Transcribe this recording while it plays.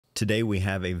Today we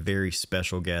have a very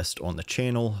special guest on the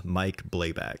channel, Mike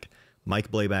Blabac. Mike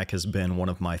Blabac has been one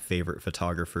of my favorite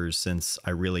photographers since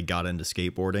I really got into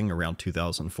skateboarding around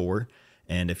 2004.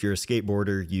 And if you're a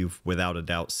skateboarder, you've without a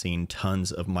doubt seen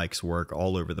tons of Mike's work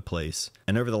all over the place.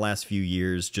 And over the last few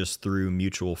years, just through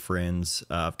mutual friends,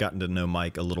 I've gotten to know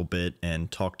Mike a little bit and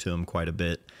talked to him quite a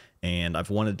bit. And I've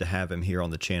wanted to have him here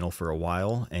on the channel for a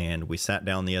while. And we sat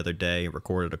down the other day,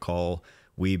 recorded a call.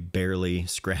 We barely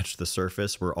scratched the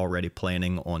surface. We're already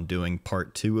planning on doing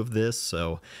part 2 of this.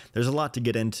 So there's a lot to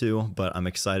get into, but I'm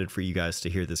excited for you guys to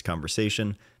hear this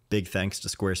conversation. Big thanks to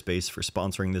Squarespace for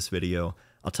sponsoring this video.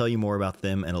 I'll tell you more about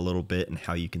them in a little bit and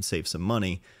how you can save some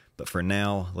money. But for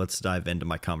now, let's dive into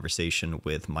my conversation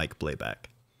with Mike Blabac.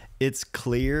 It's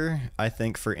clear, I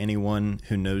think, for anyone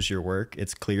who knows your work,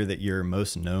 it's clear that you're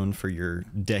most known for your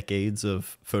decades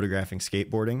of photographing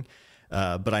skateboarding.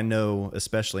 But I know,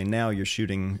 especially now, you're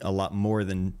shooting a lot more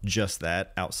than just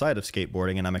that outside of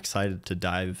skateboarding, and I'm excited to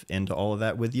dive into all of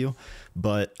that with you.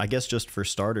 But I guess just for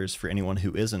starters, for anyone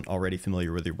who isn't already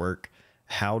familiar with your work,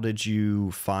 how did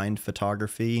you find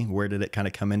photography? Where did it kind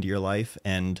of come into your life?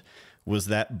 And was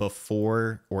that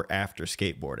before or after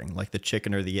skateboarding? Like the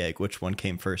chicken or the egg, which one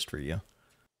came first for you?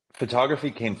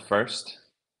 Photography came first,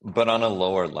 but on a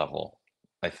lower level.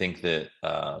 I think that,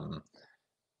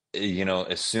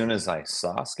 as soon as I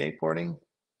saw skateboarding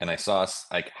and I saw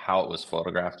like how it was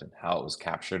photographed and how it was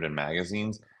captured in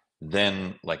magazines,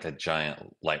 then like a giant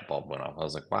light bulb went off. I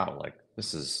was like, wow, like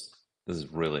this is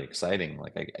really exciting.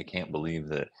 Like I can't believe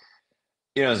that,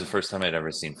 it was the first time I'd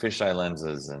ever seen fisheye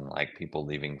lenses and like people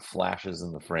leaving flashes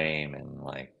in the frame and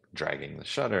like dragging the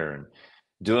shutter and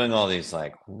doing all these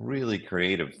like really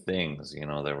creative things.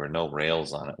 There were no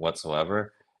rails on it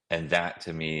whatsoever. And that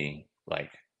to me,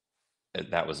 like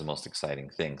that was the most exciting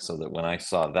thing. So that when I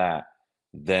saw that,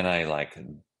 then I like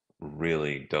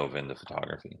really dove into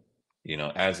photography.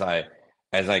 As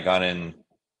I got in,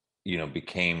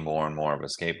 became more and more of a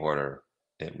skateboarder,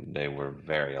 they were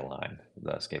very aligned,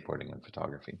 the skateboarding and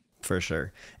photography. For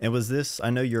sure. And was this, I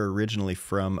know you're originally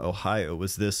from Ohio.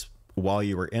 Was this while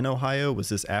you were in Ohio? Was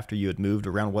this after you had moved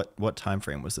around? What time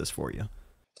frame was this for you?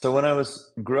 So when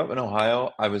grew up in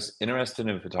Ohio, I was interested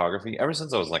in photography ever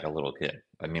since I was like a little kid.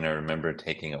 I mean, I remember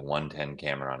taking a 110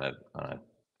 camera on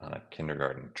a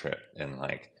kindergarten trip, and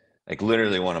like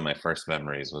literally one of my first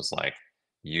memories was like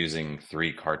using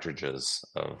 3 cartridges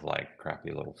of like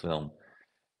crappy little film.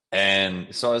 And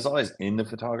so I was always into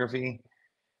photography,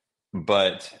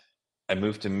 but I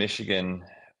moved to Michigan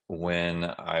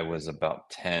when I was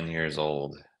about 10 years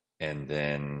old, and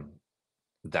then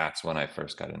that's when I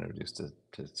first got introduced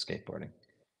to skateboarding.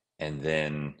 And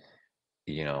then,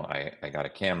 I got a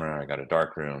camera, I got a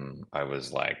dark room, I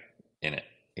was like in it,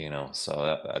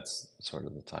 so that's sort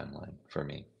of the timeline for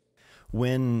me.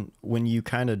 When you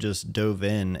kind of just dove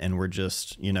in and were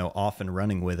just, off and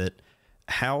running with it,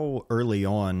 how early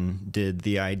on did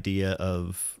the idea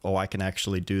of, oh, I can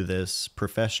actually do this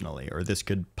professionally, or this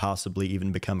could possibly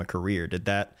even become a career,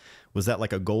 was that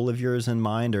like a goal of yours in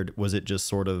mind, or was it just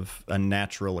sort of a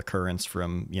natural occurrence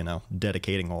from,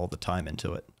 dedicating all the time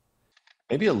into it?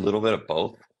 Maybe a little bit of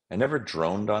both. I never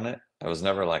droned on it. I was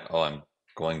never like, oh, I'm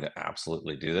going to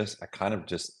absolutely do this. I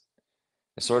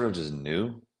sort of just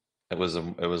knew it was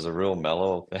a real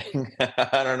mellow thing.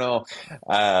 I don't know.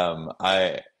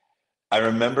 I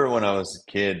remember when I was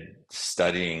a kid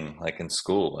studying like in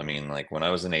school. I mean, like when I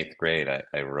was in 8th grade,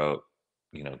 I wrote,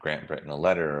 Grant Britton a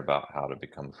letter about how to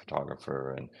become a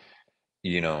photographer. And,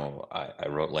 I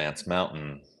wrote Lance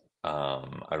Mountain.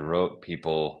 I wrote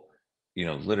people,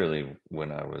 literally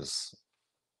when I was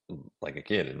like a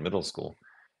kid in middle school.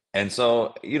 And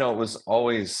so, it was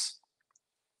always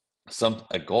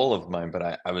a goal of mine,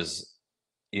 but I was,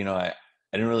 I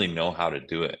didn't really know how to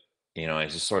do it. I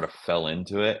just sort of fell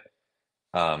into it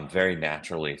very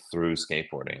naturally through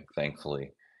skateboarding,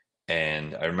 thankfully.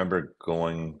 And I remember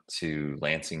going to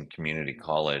Lansing Community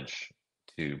College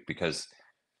because,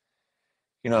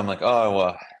 I'm like, oh,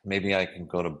 well, maybe I can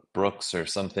go to Brooks or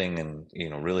something and,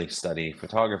 really study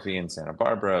photography in Santa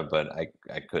Barbara, but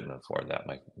I couldn't afford that.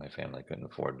 My family couldn't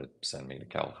afford to send me to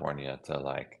California to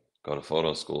like go to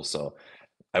photo school. So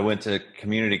I went to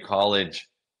community college,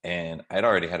 and I'd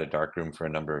already had a darkroom for a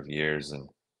number of years, and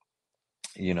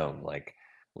like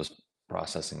was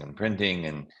processing and printing,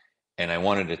 and I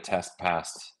wanted to test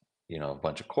past, a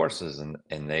bunch of courses, and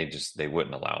they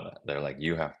wouldn't allow that. They're like,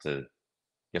 you have to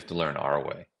learn our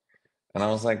way. And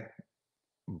I was like,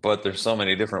 but there's so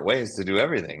many different ways to do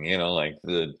everything, like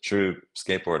the true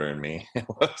skateboarder in me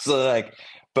was like,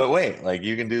 but wait, like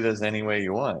you can do this any way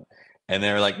you want. And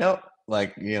they were like, nope,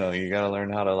 like, you got to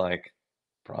learn how to like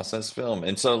process film.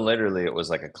 And so literally it was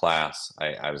like a class.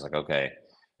 I was like, okay,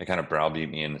 it kind of browbeat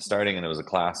me into starting, and it was a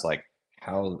class like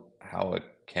how a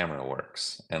camera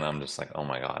works. And I'm just like, oh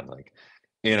my God, like,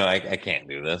 I can't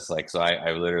do this. Like, so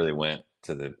I literally went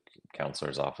to the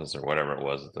counselor's office or whatever it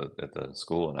was at the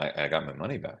school, and I got my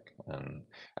money back. And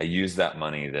I used that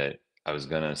money that I was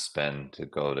gonna spend to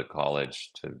go to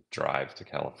college to drive to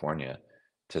California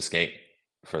to skate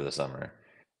for the summer.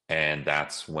 And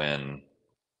that's when,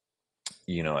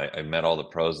 I met all the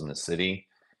pros in the city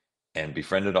and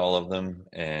befriended all of them.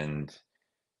 And,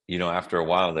 after a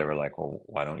while, they were like, well,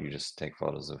 why don't you just take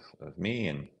photos of me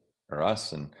and or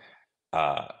us? And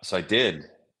so I did.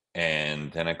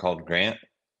 And then I called Grant.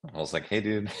 I was like, hey,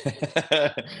 dude,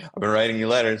 I've been writing you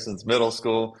letters since middle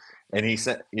school. And he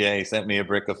sent me a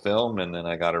brick of film, and then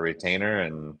I got a retainer,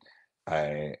 and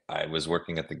I was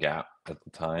working at the Gap at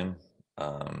the time,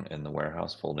 in the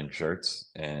warehouse folding shirts.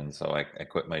 And so I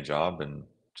quit my job and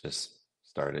just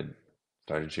started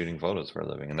shooting photos for a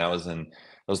living. And that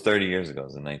was 30 years ago. It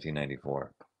was in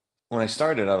 1994. When I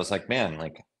started, I was like, man,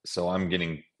 like, so I'm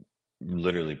getting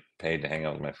literally paid to hang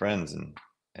out with my friends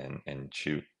and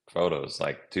shoot photos,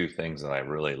 like two things that I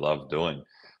really love doing.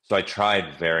 So I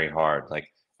tried very hard. Like,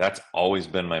 that's always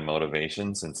been my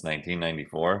motivation since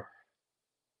 1994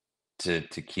 to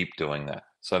keep doing that.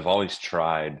 So I've always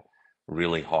tried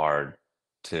really hard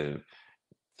to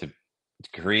to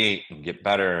create and get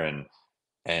better, and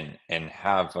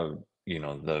have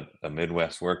a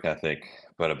Midwest work ethic,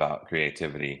 but about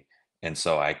creativity. And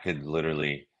so I could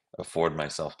literally afford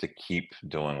myself to keep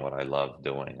doing what I love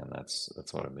doing, and that's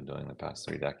what I've been doing the past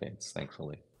 3 decades,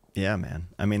 thankfully. Yeah, man.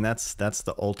 I mean, that's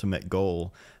the ultimate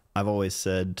goal. I've always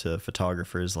said to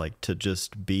photographers, like, to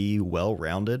just be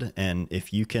well-rounded, and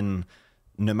if you can,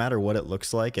 no matter what it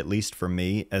looks like, at least for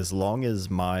me, as long as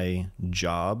my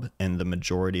job and the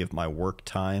majority of my work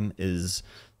time is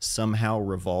somehow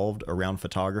revolved around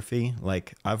photography.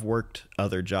 Like, I've worked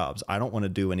other jobs. I don't want to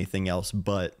do anything else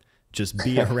but just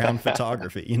be around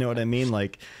photography. You know what I mean?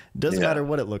 Like, it doesn't Yeah, matter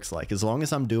what it looks like. As long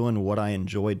as I'm doing what I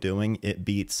enjoy doing, it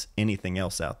beats anything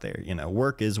else out there.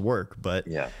 Work is work, but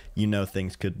yeah,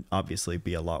 things could obviously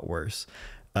be a lot worse.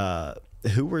 Uh,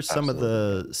 who were some of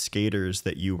absolutely. the skaters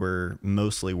that you were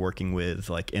mostly working with,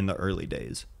 like, in the early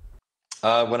days?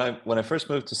 When I first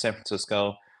moved to San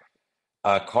Francisco,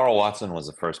 Carl Watson was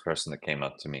the first person that came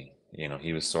up to me.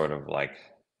 He was sort of like,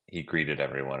 he greeted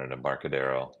everyone at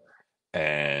Embarcadero,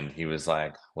 and he was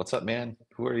like, "What's up, man?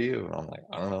 Who are you?" And I'm like,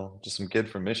 "I don't know, just some kid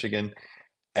from Michigan."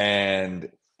 And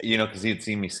because he had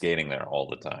seen me skating there all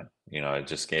the time. I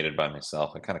just skated by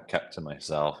myself. I kind of kept to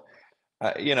myself.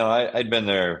 I'd been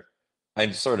there. I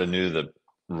sort of knew the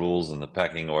rules and the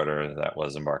pecking order that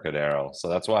was Embarcadero. So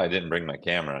that's why I didn't bring my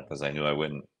camera, because I knew I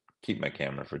wouldn't keep my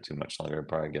camera for too much longer. I'd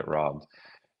probably get robbed.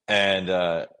 And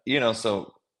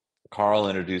so Carl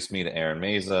introduced me to Aaron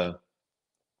Meza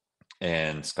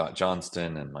and Scott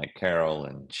Johnston and Mike Carroll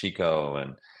and Chico.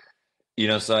 And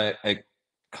so I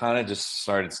kind of just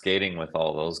started skating with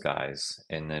all those guys,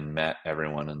 and then met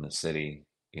everyone in the city.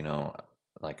 you know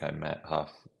like I met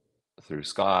Huff through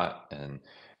Scott, and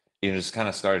just kind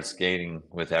of started skating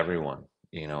with everyone.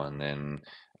 And then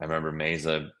I remember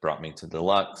Mesa brought me to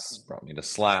Deluxe, brought me to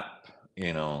Slap,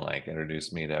 like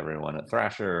introduced me to everyone at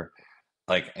Thrasher,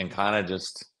 like, and kind of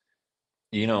just,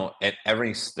 at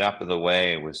every step of the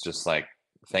way was just like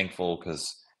thankful,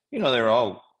 because, they were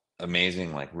all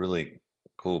amazing, like really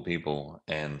cool people.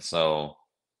 And so,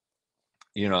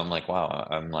 I'm like, wow,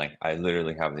 I'm like, I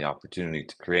literally have the opportunity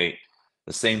to create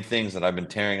the same things that I've been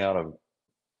tearing out of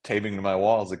taping to my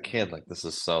wall as a kid. Like, this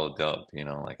is so dope.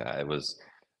 Like, it was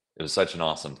such an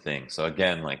awesome thing. So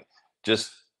again, like,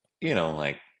 just,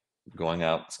 like, going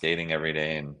out skating every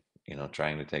day, and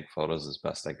trying to take photos as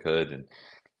best I could, and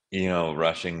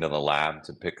rushing to the lab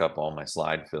to pick up all my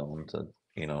slide film to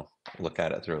you know look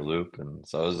at it through a loop. And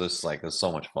so it was just like, it was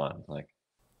so much fun. Like,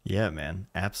 Yeah, man,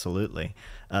 absolutely.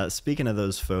 Speaking of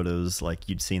those photos, like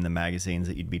you'd seen the magazines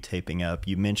that you'd be taping up,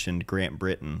 you mentioned Grant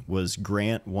Britton. Was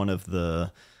Grant one of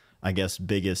the, I guess,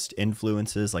 biggest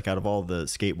influences? Like, out of all the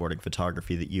skateboarding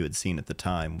photography that you had seen at the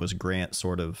time, was Grant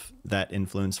sort of that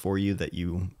influence for you that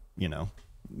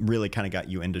really kind of got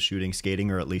you into shooting skating,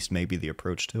 or at least maybe the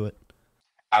approach to it?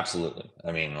 absolutely.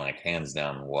 I mean, like, hands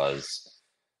down was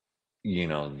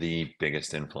the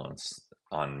biggest influence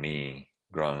on me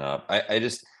growing up. I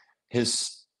just,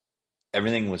 his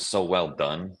everything was so well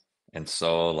done, and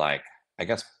so, like, I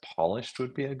guess polished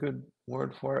would be a good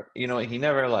word for it. He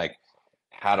never, like,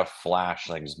 had a flash,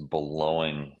 like, just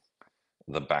blowing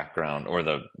the background or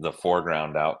the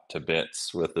foreground out to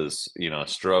bits with his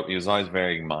strobe. He was always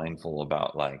very mindful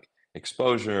about, like,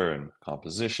 exposure and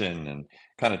composition and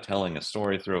kind of telling a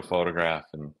story through a photograph.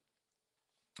 And,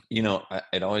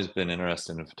 I'd always been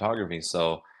interested in photography.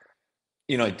 So,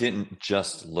 I didn't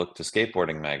just look to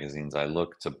skateboarding magazines. I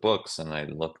looked to books and I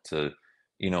looked to,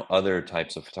 other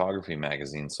types of photography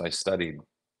magazines. So I studied,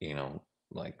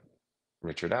 like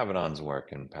Richard Avedon's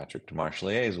work and Patrick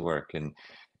Demarchelier's work. And,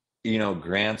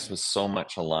 Grant's was so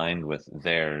much aligned with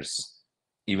theirs,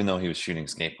 even though he was shooting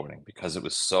skateboarding, because it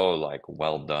was so like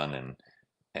well done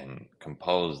and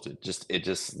composed. It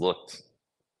just looked,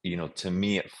 to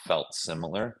me, it felt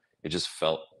similar. It just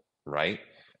felt right.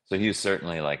 So he was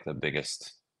certainly like the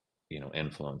biggest,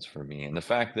 influence for me. And the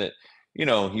fact that,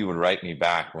 he would write me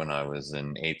back when I was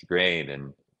in eighth grade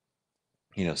and,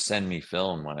 send me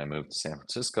film when I moved to San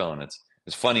Francisco. And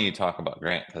it's funny you talk about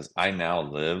Grant because I now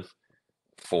live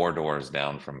 4 doors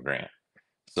down from Grant.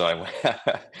 So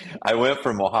I went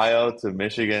from Ohio to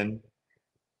Michigan,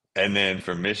 and then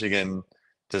from Michigan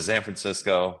to San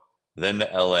Francisco, then to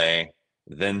LA,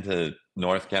 then to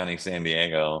North County, San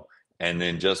Diego, and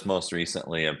then just most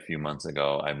recently, a few months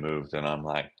ago, I moved, and I'm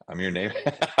like, I'm your neighbor.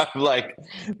 I'm like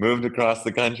moved across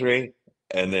the country,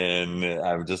 and then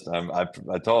I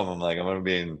told him I'm like I'm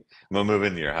gonna move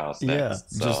into your house Yeah,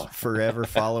 next. So just forever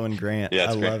following Grant. yeah, I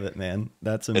it's great. love it, man.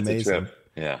 That's It's a amazing. trip.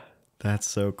 Yeah. That's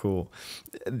so cool.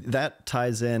 That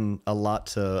ties in a lot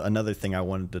to another thing I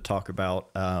wanted to talk about.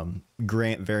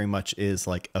 Grant very much is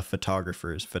like a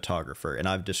photographer's photographer, and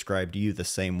I've described you the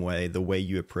same way, the way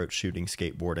you approach shooting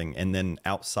skateboarding. And then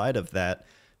outside of that,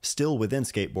 still within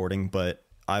skateboarding, but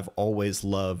I've always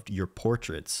loved your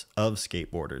portraits of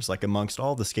skateboarders. Like amongst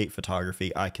all the skate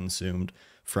photography I consumed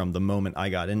from the moment I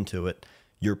got into it,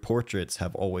 your portraits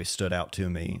have always stood out to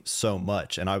me so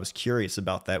much. And I was curious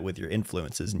about that with your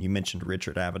influences. And you mentioned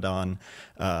Richard Avedon.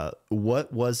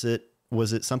 What was it?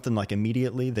 Was it something like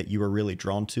immediately that you were really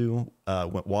drawn to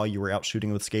while you were out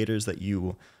shooting with skaters, that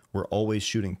you were always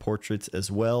shooting portraits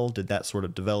as well? Did that sort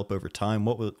of develop over time?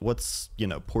 What's,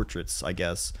 portraits, I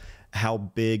guess, how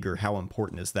big or how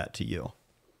important is that to you?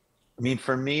 I mean,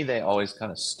 for me, they always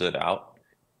kind of stood out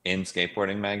in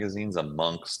skateboarding magazines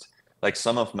amongst like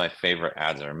some of my favorite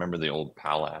ads. I remember the old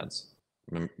PAL ads.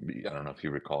 I don't know if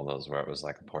you recall those, where it was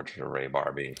like a portrait of Ray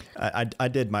Barbie. I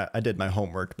did my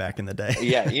homework back in the day.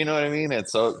 Yeah, you know what I mean? And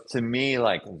so to me,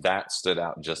 like that stood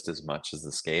out just as much as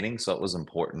the skating. So it was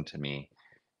important to me.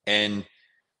 And,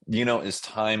 as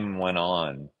time went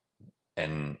on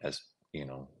and as,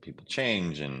 people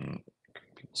change and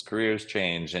people's careers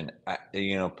change, and,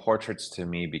 portraits to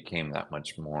me became that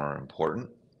much more important.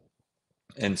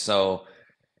 And so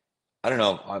I don't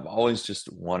know, I've always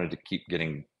just wanted to keep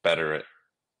getting better at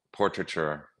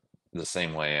portraiture the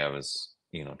same way I was,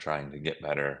 trying to get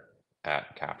better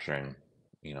at capturing,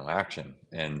 action.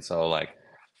 And so like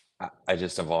I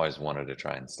just have always wanted to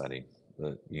try and study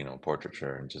the,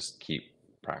 portraiture and just keep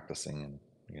practicing. And,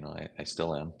 I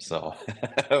still am. So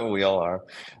we all are.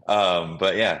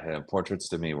 But yeah, portraits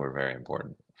to me were very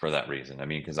important for that reason. I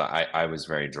mean, because I was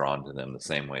very drawn to them the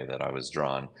same way that I was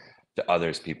drawn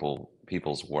to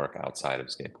people's work outside of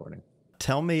skateboarding.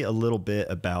 Tell me a little bit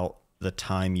about the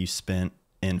time you spent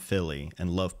in Philly and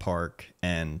Love Park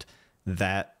and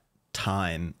that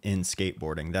time in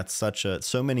skateboarding. That's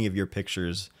so many of your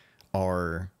pictures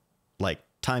are like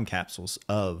time capsules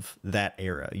of that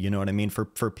era. You know what I mean? For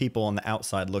people on the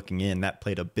outside looking in, that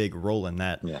played a big role in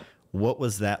that. Yeah. What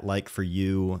was that like for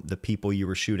you, the people you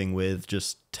were shooting with?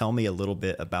 Just tell me a little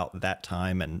bit about that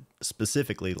time and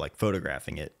specifically like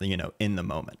photographing it, in the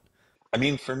moment. I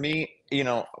mean, for me,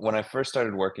 when I first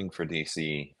started working for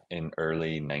DC in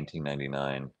early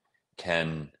 1999,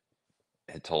 Ken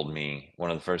had told me one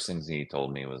of the first things he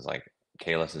told me was like,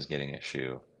 Kalis is getting a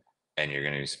shoe and you're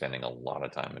going to be spending a lot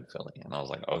of time in Philly. And I was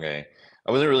like, okay.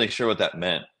 I wasn't really sure what that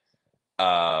meant.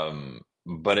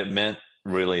 But it meant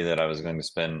really that I was going to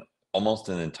spend almost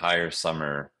an entire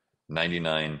summer,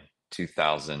 99,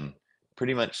 2000,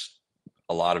 pretty much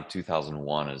a lot of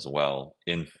 2001 as well,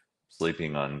 in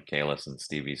sleeping on Kalis and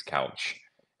Stevie's couch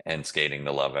and skating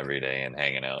to Love every day and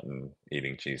hanging out and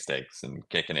eating cheesesteaks and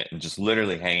kicking it and just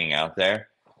literally hanging out there.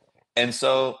 And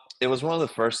so it was one of the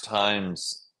first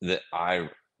times that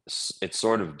it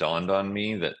sort of dawned on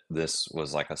me that this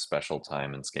was like a special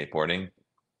time in skateboarding.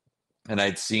 And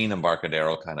I'd seen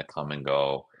Embarcadero kind of come and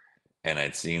go, and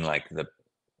I'd seen like the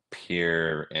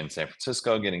pier in San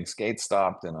Francisco getting skate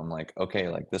stopped, and I'm like, okay,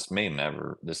 like this may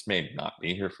not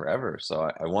be here forever. So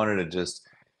I wanted to just,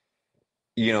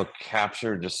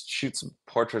 just shoot some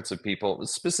portraits of people,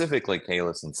 specifically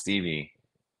Kalis and Stevie,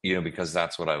 because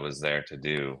that's what I was there to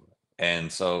do.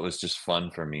 And so it was just fun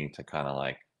for me to kind of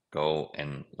like go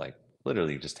and like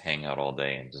literally just hang out all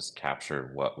day and just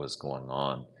capture what was going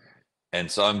on. And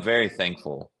so I'm very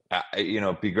thankful.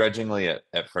 Begrudgingly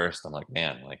at first, I'm like,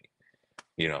 man, like,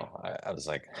 I was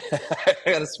like, I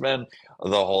gotta spend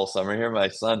the whole summer here. My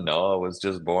son Noah was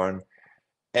just born.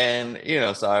 And,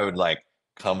 so I would like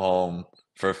come home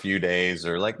for a few days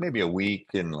or like maybe a week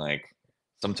and like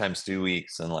sometimes 2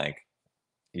 weeks and like,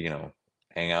 you know,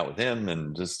 hang out with him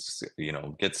and just,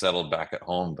 get settled back at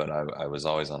home. But I was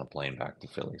always on a plane back to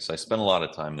Philly. So I spent a lot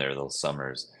of time there those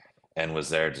summers and was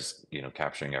there just,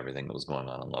 capturing everything that was going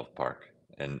on in Love Park.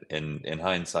 And in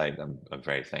hindsight, I'm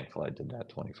very thankful I did that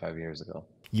 25 years ago.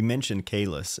 You mentioned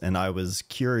Kalis, and I was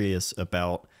curious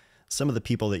about some of the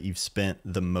people that you've spent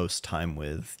the most time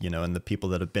with, and the people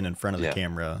that have been in front of the Yeah.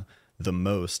 camera the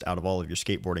most out of all of your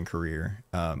skateboarding career.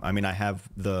 I mean, I have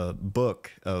the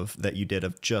book of that you did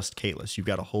of just Kalis. You've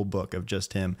got a whole book of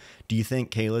just him. Do you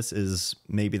think Kalis is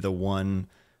maybe the one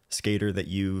skater that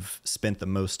you've spent the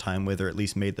most time with, or at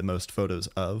least made the most photos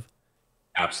of?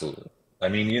 Absolutely. I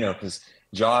mean, because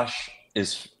Josh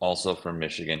is also from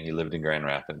Michigan. He lived in Grand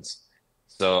Rapids.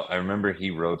 So I remember he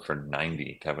rode for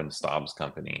 90, Kevin Staub's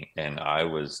company, and I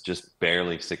was just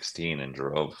barely 16 and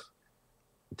drove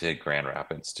to Grand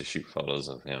Rapids to shoot photos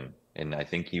of him. And I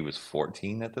think he was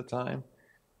 14 at the time.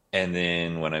 And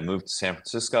then when I moved to San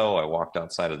Francisco, I walked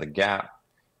outside of the Gap.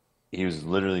 He was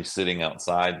literally sitting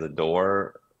outside the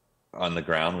door on the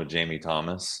ground with Jamie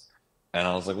Thomas. And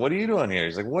I was like, what are you doing here?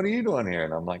 He's like, what are you doing here?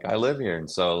 And I'm like, I live here. And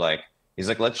so like, he's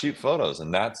like, let's shoot photos.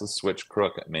 And that's a switch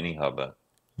crook at Mini Hubba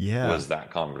Yeah. was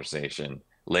that conversation.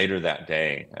 Later that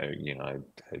day, I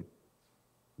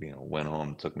went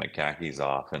home, took my khakis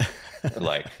off and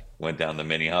like went down the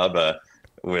Mini Hubba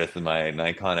with my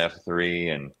Nikon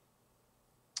F3 and,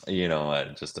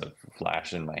 just a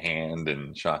flash in my hand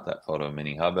and shot that photo of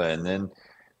Mini Hubba. And then,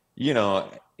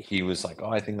 he was like,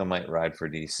 oh, I think I might ride for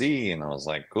DC. And I was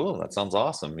like, cool, that sounds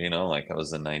awesome. Like I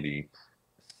was in 98.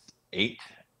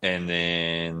 And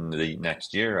then the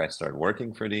next year I started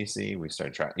working for DC. We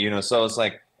started trying, so it's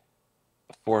like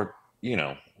for,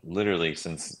 literally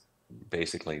since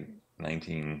basically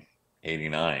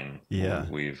 1989, Yeah.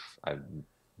 I've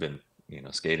been,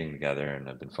 skating together and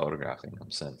I've been photographing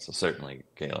them since. So certainly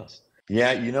Kalis.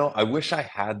 Yeah. I wish I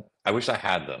had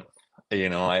them,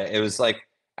 it was like,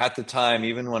 at the time,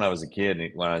 even when I was a kid,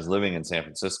 when I was living in San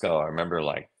Francisco, I remember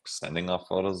like sending off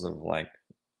photos of like,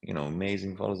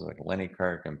 amazing photos of like Lenny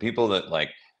Kirk and people that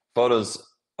like photos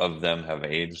of them have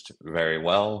aged very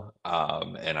well.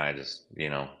 And I just,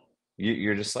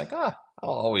 you're just like, I'll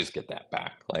always get that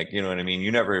back. Like, you know what I mean?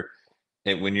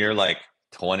 When you're like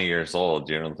 20 years old,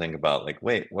 you don't think about like,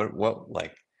 wait,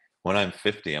 like when I'm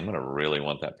 50, I'm going to really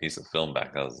want that piece of film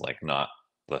back. I was like, not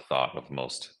the thought of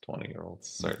most 20-year-olds,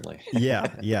 certainly. Yeah,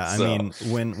 yeah. I So, mean,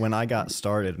 when I got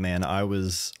started, man, I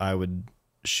would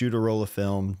shoot a roll of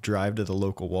film, drive to the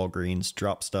local Walgreens,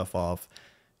 drop stuff off,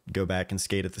 go back and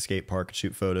skate at the skate park and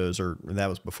shoot photos, or that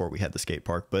was before we had the skate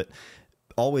park, but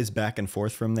always back and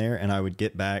forth from there. And I would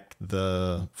get back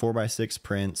the 4x6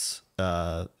 prints.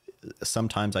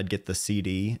 Sometimes I'd get the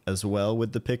CD as well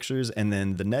with the pictures, and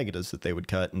then the negatives that they would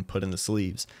cut and put in the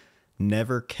sleeves.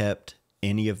 Never kept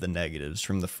any of the negatives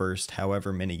from the first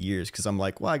however many years, because I'm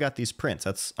like, well, I got these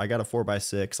prints. I got a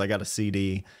 4x6, I got a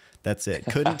CD. That's it.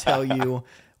 Couldn't tell you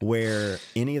where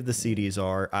any of the CDs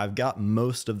are. I've got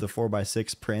most of the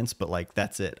 4x6 prints, but like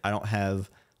that's it. I don't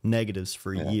have negatives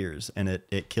for yeah. years, and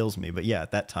it kills me. But yeah,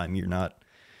 at that time you're not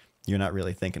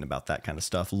really thinking about that kind of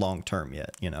stuff long term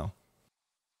yet.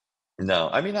 No,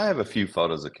 I mean, I have a few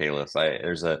photos of Kalis.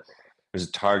 There's a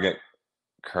Target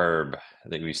curb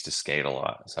that we used to skate a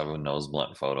lot. So I have a nose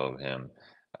blunt photo of him.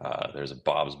 There's a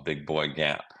Bob's Big Boy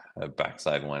Gap, a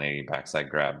backside 180, backside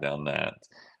grab down that.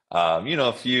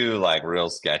 A few like real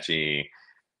sketchy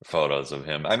photos of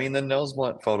him. I mean, the nose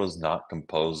blunt photo's not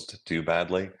composed too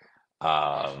badly.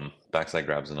 Backside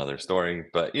grab's another story,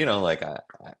 but like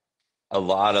a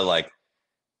lot of like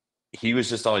he was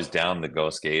just always down to go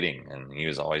skating, and he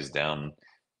was always down.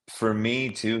 For me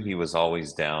too, he was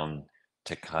always down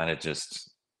to kind of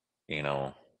just you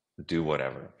know do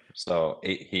whatever. So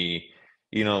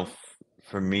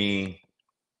for me,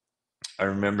 I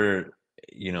remember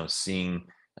seeing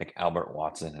like Albert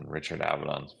Watson and Richard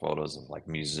Avedon's photos of like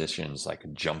musicians like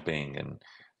jumping and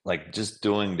like just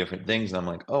doing different things, and I'm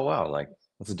like, oh wow, like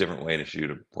that's a different way to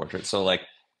shoot a portrait. So like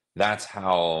that's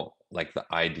how like the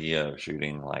idea of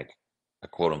shooting like a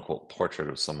quote unquote portrait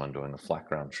of someone doing a flat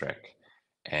ground trick.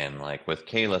 And like with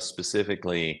Kayla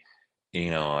specifically,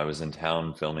 I was in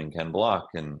town filming Ken Block,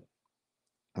 and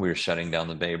we were shutting down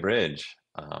the Bay Bridge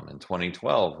in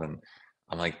 2012, and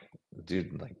I'm like,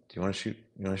 dude, like, do you want to shoot?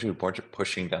 You want to shoot a portrait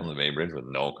pushing down the Bay Bridge with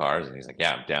no cars? And he's like,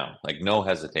 yeah, I'm down. Like, no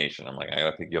hesitation. I'm like, I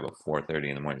gotta pick you up at 4:30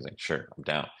 in the morning. He's like, sure, I'm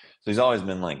down. So he's always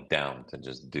been like down to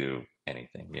just do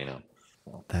anything, you know.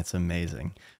 So, That's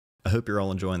amazing. I hope you're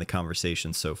all enjoying the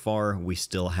conversation so far. We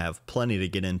still have plenty to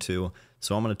get into,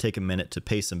 so I'm going to take a minute to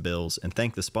pay some bills and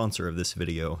thank the sponsor of this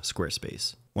video,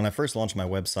 Squarespace. When I first launched my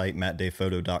website,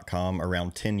 mattdayphoto.com,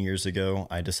 around 10 years ago,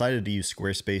 I decided to use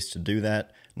Squarespace to do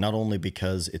that, not only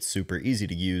because it's super easy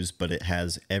to use, but it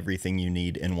has everything you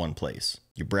need in one place.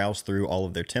 You browse through all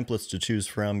of their templates to choose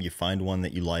from, you find one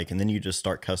that you like, and then you just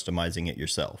start customizing it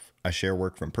yourself. I share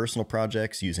work from personal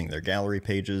projects using their gallery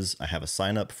pages. I have a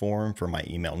sign-up form for my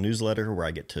email newsletter where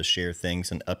I get to share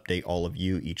things and update all of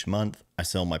you each month. I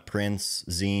sell my prints,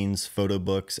 zines, photo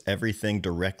books, everything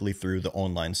directly through the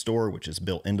online store, which is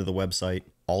built into the website.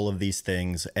 All of these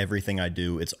things, everything I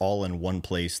do, it's all in one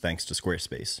place thanks to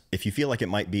Squarespace. If you feel like it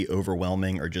might be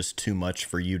overwhelming or just too much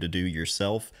for you to do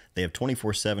yourself, they have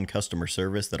 24/7 customer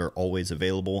service that are always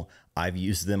available. I've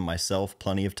used them myself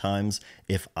plenty of times.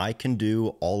 If I can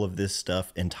do all of this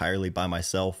stuff entirely by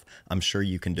myself, I'm sure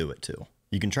you can do it too.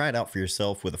 You can try it out for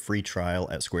yourself with a free trial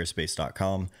at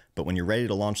squarespace.com, but when you're ready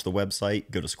to launch the website,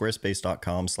 go to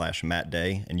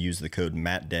squarespace.com/mattday and use the code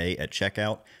mattday at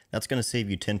checkout. That's going to save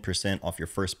you 10% off your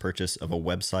first purchase of a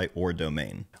website or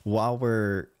domain. While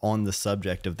we're on the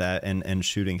subject of that and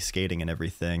shooting skating and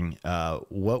everything,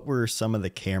 what were some of the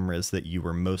cameras that you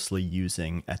were mostly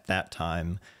using at that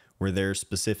time? Were there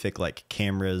specific like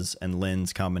cameras and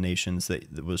lens combinations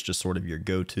that was just sort of your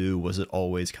go-to? Was it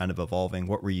always kind of evolving?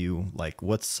 What were you like?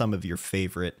 What's some of your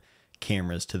favorite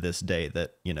cameras to this day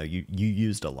that you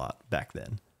used a lot back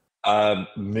then? um,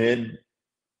 mid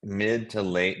mid to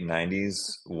late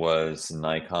 90s was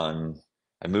Nikon.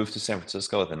 I moved to San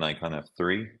Francisco with a Nikon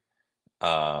F3.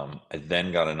 I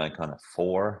then got a Nikon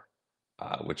F4,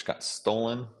 which got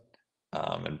stolen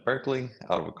in Berkeley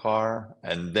out of a car.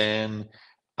 And then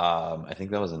I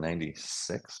think that was a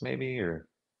 96 maybe, or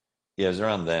yeah, it was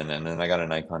around then. And then I got a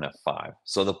Nikon F5.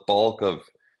 So the bulk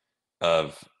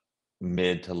of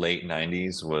mid to late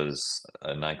 90s was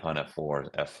a Nikon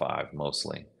F4, F5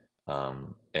 mostly.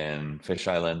 And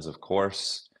fisheye lens, of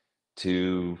course,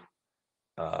 two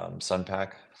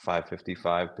Sunpack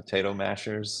 555 potato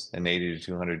mashers, an 80 to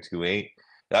 200 2.8.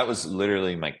 That was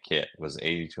literally my kit, was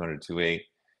 80 200 2.8,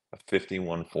 a 50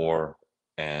 1.4,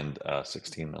 and a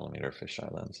 16 millimeter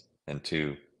fisheye lens, and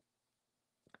two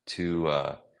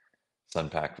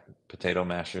Sunpack potato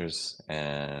mashers,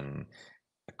 and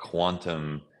a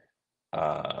quantum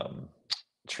um,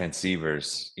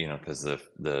 transceivers, because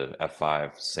the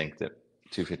F5 synced at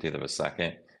 2/50th of a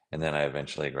second, and then I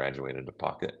eventually graduated to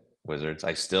Pocket Wizards.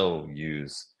 I still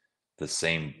use the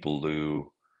same blue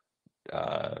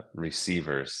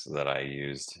receivers that I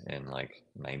used in like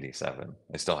 97.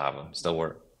 I still have them, still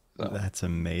work. So, That's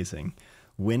amazing.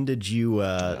 When did you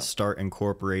yeah. start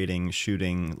incorporating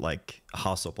shooting like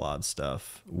Hasselblad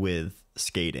stuff with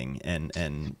skating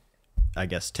and I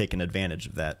guess taking advantage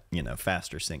of that,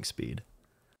 faster sync speed?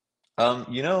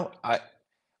 You know, I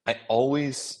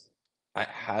always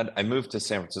I moved to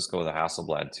San Francisco with a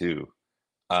Hasselblad too.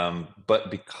 But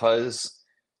because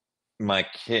my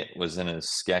kit was in a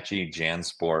sketchy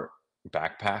JanSport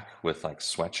backpack with like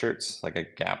sweatshirts, like a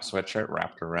Gap sweatshirt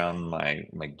wrapped around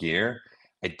my gear.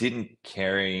 I didn't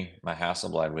carry my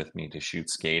Hasselblad with me to shoot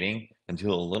skating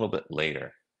until a little bit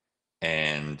later.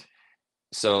 And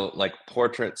so like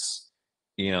portraits,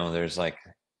 there's like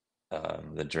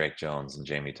the Drake Jones and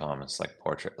Jamie Thomas like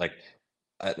portrait. Like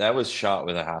that was shot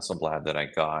with a Hasselblad that I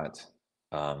got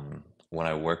when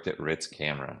I worked at Ritz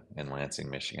Camera in Lansing,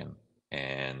 Michigan,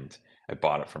 and I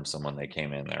bought it from someone. They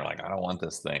came in, they're like, "I don't want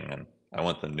this thing, and I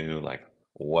want the new like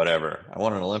whatever. I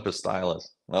want an Olympus stylus."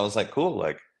 And I was like, "Cool,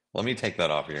 like let me take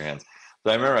that off your hands."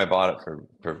 So I remember I bought it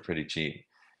for pretty cheap,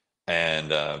 and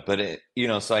but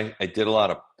so I did a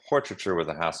lot of portraiture with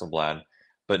a Hasselblad,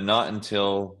 but not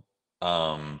until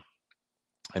um,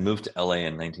 I moved to LA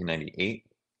in 1998,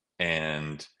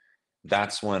 and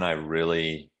that's when I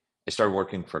started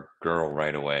working for Girl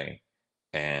right away,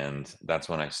 and that's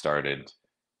when I started,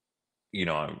 you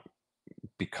know,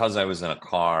 because I was in a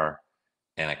car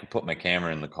and I could put my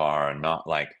camera in the car and not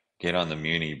like get on the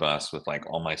Muni bus with like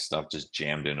all my stuff just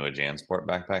jammed into a JanSport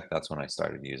backpack. That's when I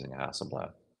started using a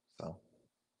Hasselblad. So,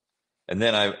 and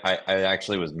then I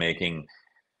actually was making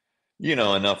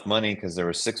enough money because there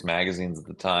were six magazines at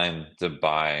the time to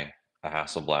buy a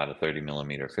Hasselblad, a 30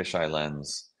 millimeter fisheye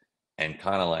lens, and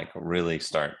kind of like really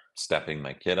start stepping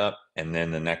my kit up. And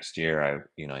then the next year,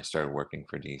 I started working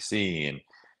for DC, and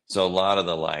so a lot of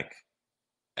the like,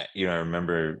 I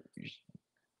remember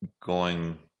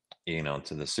going.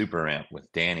 to the super ramp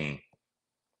with Danny,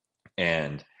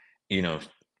 and you know,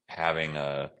 having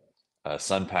a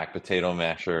sun pack potato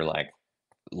masher like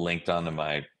linked onto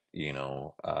my,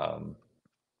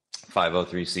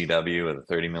 503 CW with a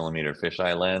 30 millimeter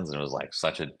fisheye lens, and it was like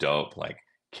such a dope like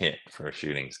kit for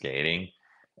shooting skating.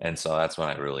 And so that's when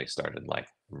I really started like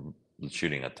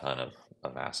shooting a ton of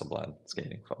Hasselblad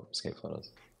skate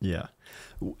photos. Yeah.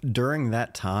 During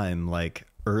that time, like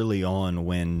early on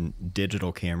when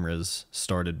digital cameras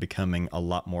started becoming a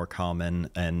lot more common,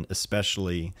 and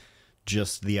especially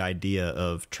just the idea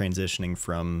of transitioning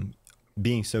from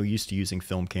being so used to using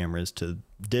film cameras to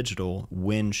digital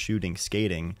when shooting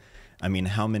skating, I mean,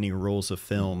 how many rolls of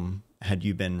film had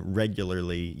you been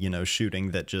regularly,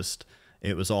 shooting that just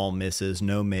it was all misses,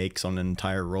 no makes on an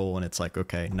entire roll, and it's like,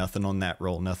 okay, nothing on that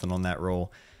roll, nothing on that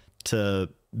roll, to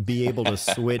be able to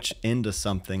switch into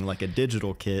something like a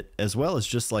digital kit as well as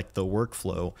just like the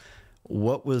workflow.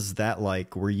 What was that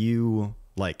like? Were you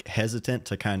like hesitant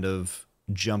to kind of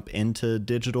jump into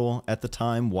digital at the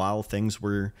time while things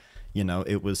were,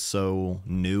 it was so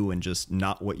new and just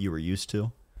not what you were used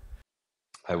to?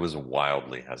 I was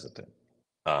wildly hesitant.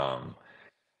 Um,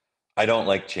 I don't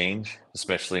like change,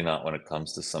 especially not when it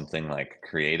comes to something like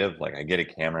creative. Like I get a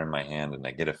camera in my hand and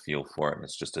I get a feel for it, and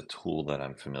it's just a tool that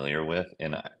I'm familiar with,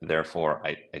 and therefore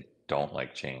I don't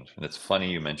like change. And it's funny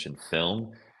you mentioned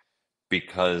film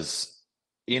because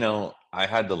I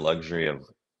had the luxury of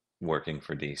working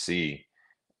for DC,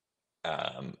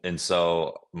 and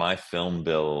so my film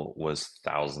bill was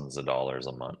thousands of dollars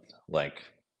a month. Like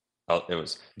it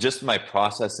was just my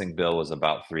processing bill was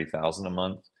about 3,000 a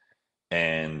month,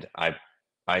 and I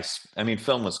mean,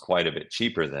 film was quite a bit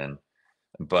cheaper then,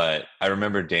 but I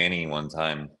remember Danny one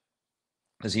time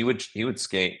because he would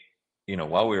skate,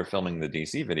 while we were filming the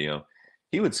DC video,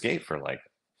 he would skate for like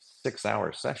 6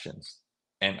 hour sessions,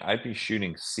 and I'd be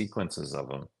shooting sequences of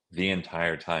them the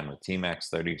entire time with T-Max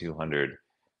 3200.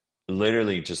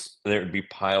 Literally, just there'd be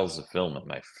piles of film at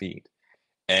my feet.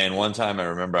 And one time I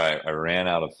remember I ran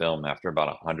out of film after about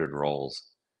 100 rolls,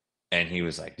 and he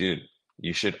was like, "Dude,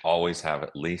 you should always have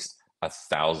at least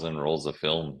 1,000 rolls of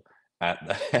film at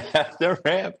the, at the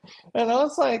ramp." And I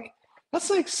was like, "That's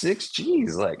like 6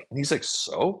 G's." Like, and he's like,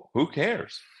 "So who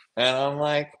cares?" And I'm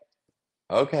like,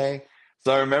 "Okay."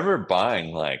 So I remember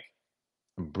buying like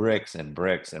bricks and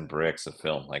bricks and bricks of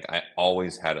film. Like I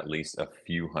always had at least a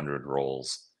few hundred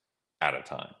rolls at a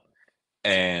time.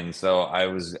 And so I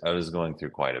was going through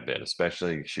quite a bit,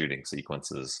 especially shooting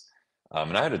sequences.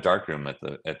 And I had a dark room at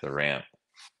the ramp.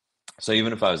 So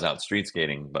even if I was out street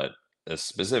skating, but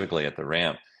specifically at the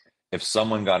ramp, if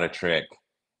someone got a trick,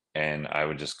 and I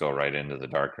would just go right into the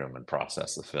dark room and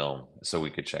process the film so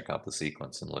we could check out the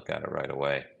sequence and look at it right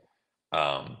away.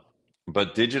 Um,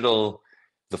 but digital,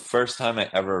 the first time I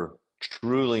ever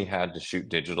truly had to shoot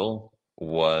digital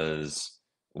was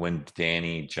when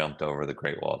Danny jumped over the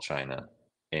Great Wall of China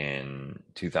in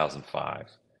 2005.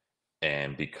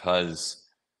 And because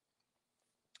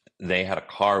they had a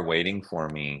car waiting for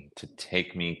me to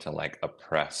take me to like a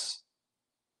press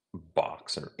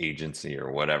box or agency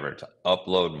or whatever to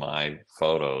upload my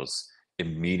photos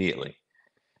immediately.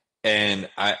 And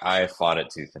I fought it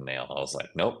tooth and nail. I was like,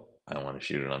 nope, I want to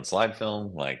shoot it on slide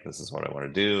film. Like, this is what I want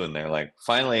to do. And they're like,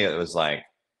 finally, it was like,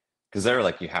 because they were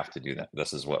like, you have to do that.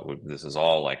 This is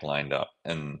all like lined up.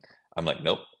 And I'm like,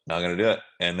 nope, not going to do it.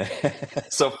 And then,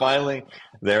 so finally,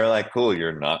 they were like, cool,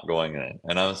 you're not going in.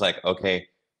 And I was like, okay,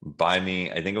 buy me,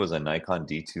 I think it was a Nikon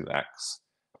D2X,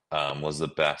 was the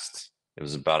best. It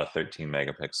was about a 13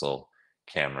 megapixel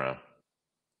camera,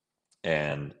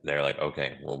 and they're like,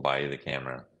 okay, we'll buy you the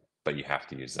camera, but you have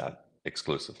to use that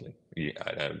exclusively.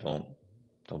 I don't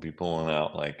be pulling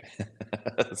out like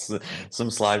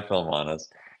some slide film on us.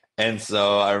 And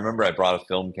so I remember I brought a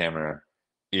film camera,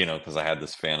 because I had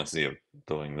this fantasy of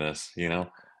doing this,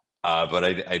 but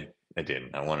I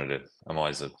didn't. I'm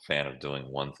always a fan of doing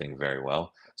one thing very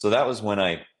well. So that was when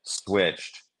I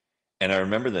switched, and I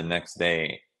remember the next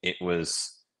day it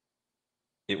was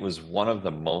one of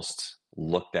the most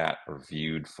looked at or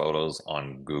viewed photos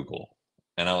on Google.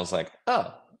 And I was like,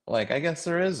 oh, like I guess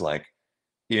there is like,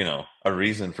 a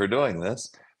reason for doing this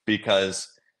because,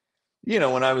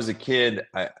 when I was a kid,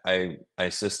 I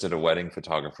assisted a wedding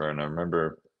photographer, and I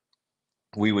remember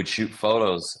we would shoot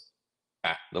photos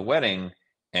at the wedding,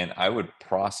 and I would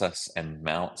process and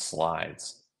mount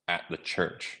slides at the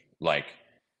church, like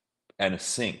and a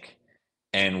sink,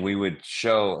 and we would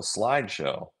show a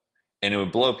slideshow, and it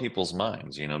would blow people's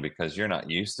minds, because you're not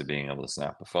used to being able to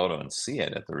snap a photo and see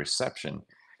it at the reception.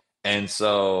 And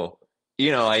so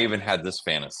I even had this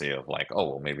fantasy of like, oh,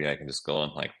 well, maybe I can just go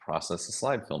and like process the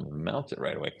slide film and mount it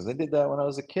right away. Cause I did that when I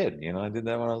was a kid, I did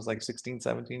that when I was like 16,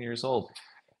 17 years old.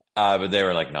 But they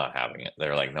were like not having it. They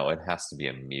were like, no, it has to be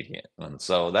immediate. And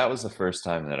so that was the first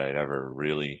time that I'd ever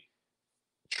really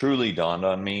truly dawned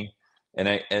on me. And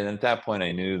at that point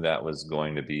I knew that was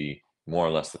going to be more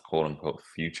or less the quote unquote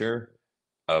future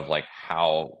of like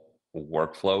how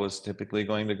workflow is typically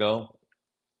going to go.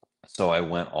 So I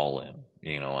went all in,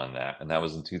 on that. And that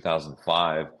was in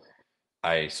 2005.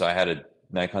 I had a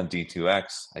Nikon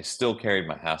D2X. I still carried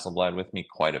my Hasselblad with me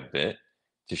quite a bit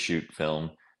to shoot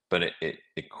film, but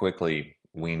it quickly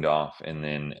weaned off. And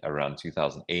then around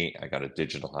 2008, I got a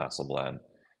digital Hasselblad,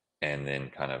 and then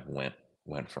kind of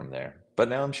went from there. But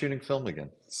now I'm shooting film again.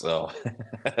 So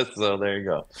so there you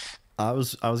go. I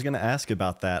was going to ask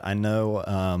about that. I know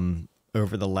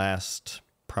over the last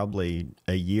probably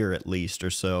a year at least or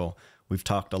so, we've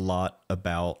talked a lot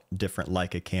about different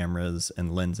Leica cameras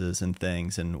and lenses and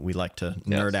things, and we like to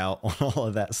nerd Yes. out on all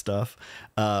of that stuff.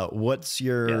 What's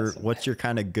your Yes. what's your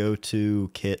kind of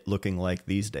go-to kit looking like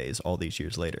these days, all these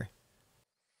years later?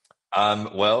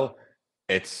 Well,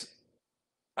 it's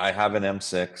I have an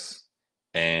M6,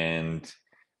 and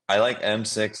I like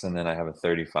M6, and then I have a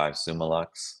 35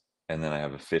 Summilux, and then I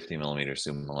have a 50 millimeter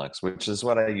Summilux, which is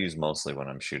what I use mostly when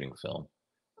I'm shooting film.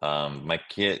 My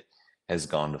kit has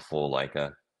gone to full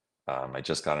Leica. I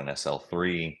just got an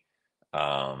SL3,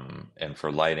 and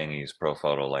for lighting, I use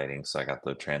Profoto lighting, so I got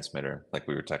the transmitter like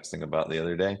we were texting about the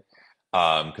other day,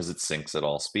 because it syncs at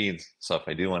all speeds. So if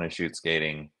I do want to shoot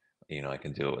skating, I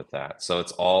can do it with that. So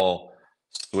it's all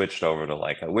switched over to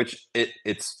Leica, which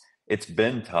it's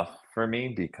been tough for me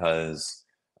because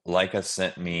Leica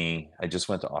sent me. I just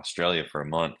went to Australia for a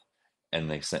month,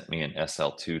 and they sent me an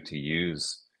SL2 to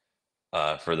use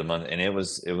for the month, and it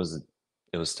was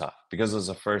tough because it was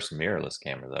the first mirrorless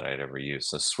camera that I'd ever used.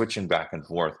 So switching back and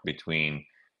forth between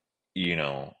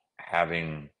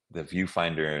having the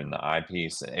viewfinder and the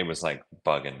eyepiece, it was like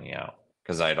bugging me out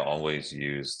because I'd always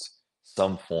used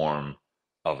some form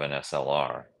of an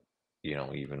SLR,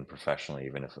 even professionally,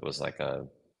 even if it was like a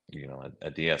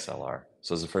DSLR.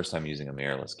 So it was the first time using a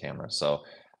mirrorless camera. So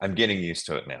I'm getting used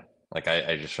to it now. Like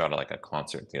I just shot like a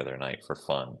concert the other night for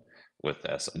fun with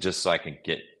this, just so I can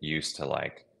get used to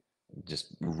like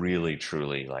just really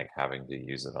truly like having to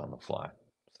use it on the fly.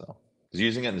 So 'cause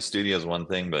using it in the studio is one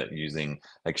thing, but using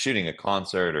like shooting a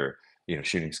concert or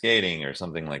shooting skating or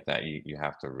something like that, you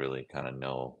have to really kind of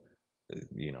know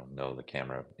the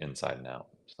camera inside and out.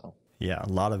 So Yeah, a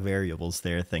lot of variables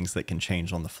there, things that can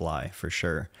change on the fly for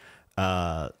sure.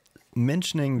 Uh,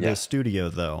 Mentioning the yeah. studio,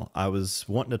 though, I was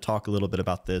wanting to talk a little bit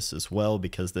about this as well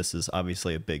because this is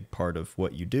obviously a big part of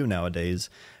what you do nowadays.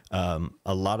 A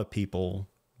lot of people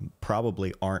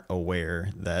probably aren't aware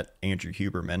that Andrew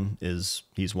Huberman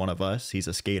he's one of us. He's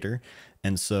a skater,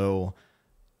 and so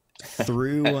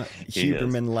through He is.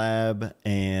 Huberman Lab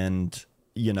and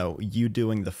you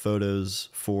doing the photos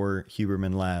for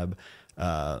Huberman Lab,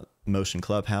 Motion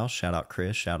Clubhouse, shout out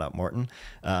Chris, shout out Martin,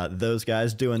 those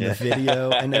guys doing the Yeah.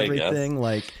 video and I guess. everything.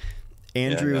 Like Yeah,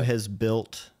 Andrew yeah. has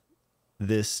built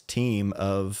this team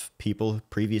of people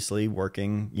previously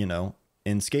working,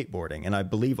 in skateboarding, and I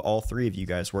believe all three of you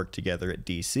guys worked together at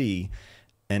DC,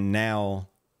 and now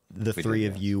the We did, three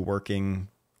of yes. you working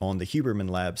on the Huberman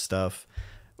Lab stuff.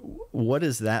 What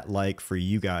is that like for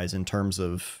you guys in terms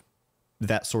of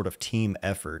that sort of team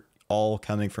effort, all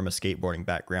coming from a skateboarding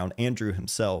background? Andrew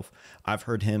himself, I've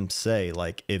heard him say,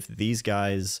 like, if these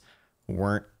guys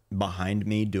weren't behind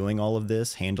me doing all of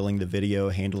this, handling the video,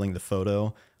 handling the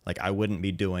photo, like I wouldn't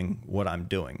be doing what I'm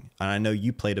doing. And I know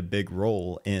you played a big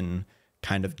role in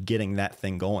kind of getting that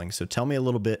thing going. So tell me a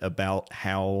little bit about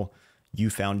how you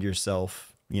found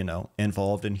yourself,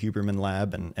 involved in Huberman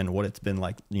Lab and what it's been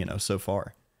like, so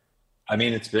far. I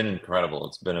mean, it's been incredible.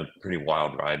 It's been a pretty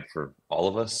wild ride for all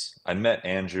of us. I met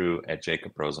Andrew at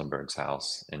Jacob Rosenberg's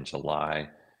house in July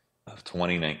of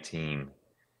 2019,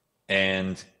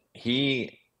 and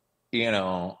he,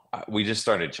 we just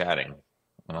started chatting,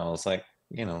 and I was like,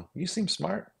 you seem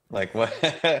smart. Like, what?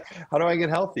 How do I get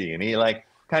healthy? And he like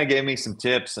kind of gave me some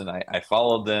tips, and I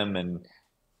followed them, and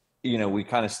we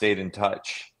kind of stayed in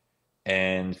touch.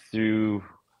 And through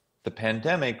the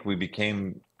pandemic, we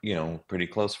became, pretty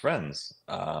close friends.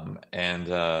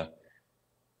 I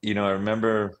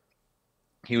remember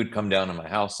he would come down to my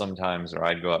house sometimes, or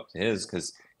I'd go up to his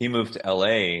because he moved to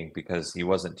LA because he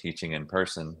wasn't teaching in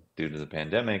person due to the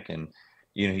pandemic. And,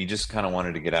 he just kind of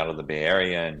wanted to get out of the Bay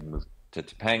Area and move to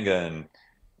Topanga. And,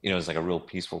 it was like a real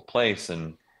peaceful place.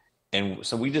 And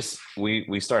so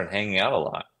we started hanging out a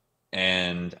lot.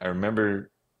 And I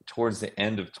remember towards the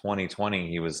end of 2020,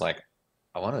 he was like,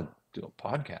 I want to do a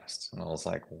podcast. And I was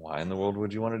like, why in the world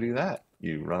would you want to do that?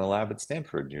 You run a lab at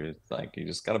Stanford. You're like, you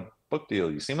just got a book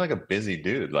deal. You seem like a busy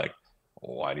dude. Like,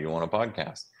 why do you want a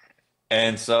podcast?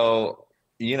 And so,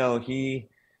 you know, he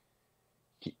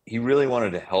really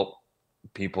wanted to help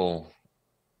people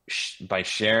by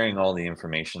sharing all the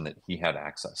information that he had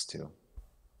access to.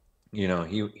 You know,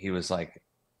 he was like,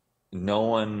 no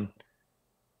one,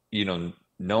 you know,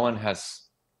 no one has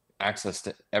access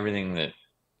to everything that,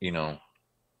 you know,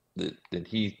 that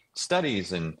he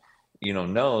studies and, you know,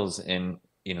 knows. And,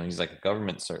 you know, he's like, the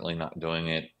government's certainly not doing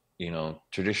it. You know,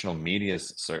 traditional media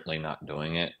is certainly not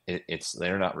doing it. It's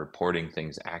they're not reporting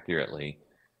things accurately.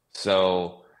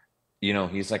 So, you know,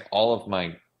 he's like, all of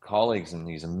my colleagues and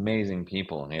these amazing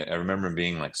people. And I remember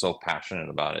being like so passionate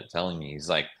about it, telling me, he's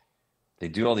like, they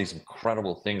do all these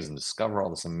incredible things and discover all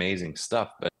this amazing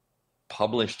stuff, but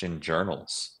published in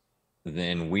journals.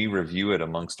 Then we review it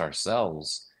amongst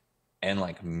ourselves, and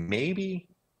like maybe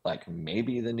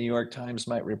the New York Times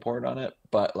might report on it,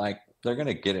 but like they're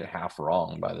gonna get it half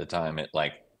wrong by the time it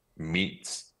like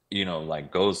meets, you know,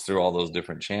 like goes through all those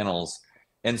different channels.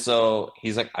 And so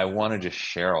he's like, I want to just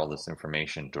share all this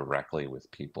information directly with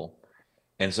people.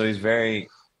 And so he's very,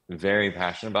 very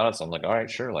passionate about it. So I'm like, all right,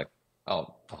 sure, like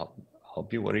I'll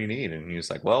help you. What do you need? And he's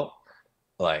like, well,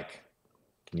 like,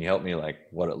 can you help me like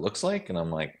what it looks like? And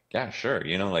I'm like, yeah, sure.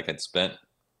 You know, like I'd spent,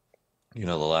 you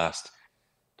know, the last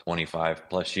 25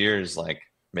 plus years like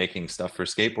making stuff for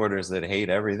skateboarders that hate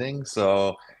everything.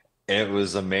 So it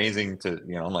was amazing to,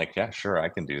 you know, I'm like, yeah, sure, I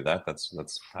can do that. That's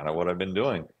kind of what I've been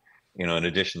doing, you know, in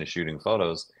addition to shooting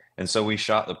photos. And so we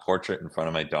shot the portrait in front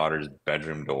of my daughter's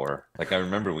bedroom door. Like I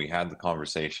remember we had the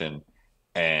conversation,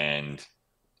 and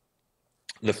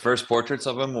the first portraits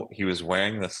of him, he was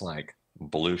wearing this like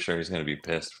blue shirt. He's gonna be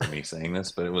pissed for me saying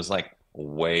this, but it was like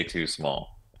way too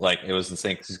small. Like it was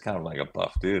insane because he's kind of like a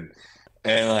buff dude,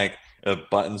 and like the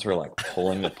buttons were like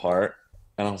pulling apart.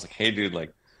 And I was like, "Hey, dude,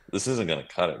 like this isn't gonna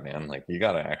cut it, man. Like you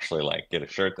gotta actually like get a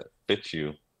shirt that fits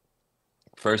you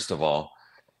first of all."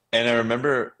 And I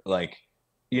remember like,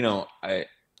 you know, I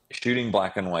shooting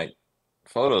black and white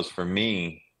photos for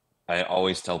me, I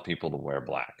always tell people to wear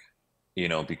black, you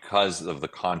know, because of the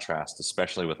contrast,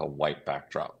 especially with a white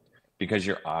backdrop, because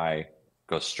your eye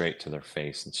goes straight to their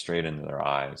face and straight into their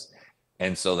eyes.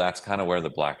 And so that's kind of where the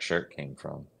black shirt came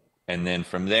from. And then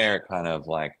from there, kind of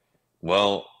like,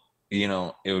 well, you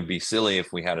know, it would be silly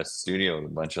if we had a studio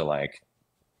with a bunch of like,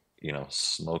 you know,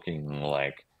 smoking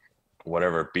like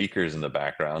whatever beakers in the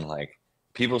background. Like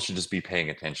people should just be paying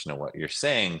attention to what you're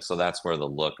saying. So that's where the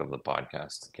look of the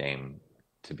podcast came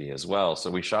to be as well. So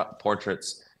we shot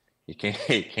portraits. He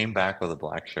came back with a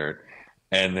black shirt,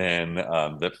 and then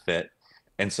that fit.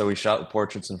 And so we shot the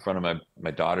portraits in front of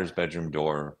my daughter's bedroom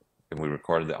door, and we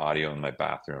recorded the audio in my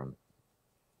bathroom.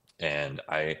 And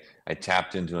I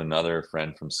tapped into another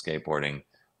friend from skateboarding,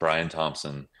 Brian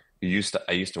Thompson, who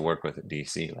I used to work with at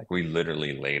DC. Like we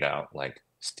literally laid out like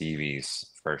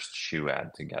Stevie's first shoe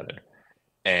ad together.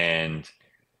 And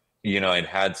you know, I'd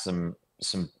had some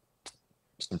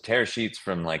tear sheets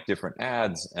from like different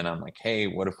ads, and I'm like, hey,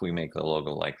 what if we make the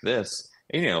logo like this?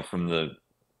 And, you know, from the,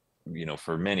 you know,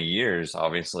 for many years,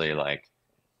 obviously, like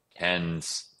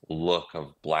Ken's look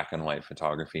of black and white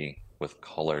photography with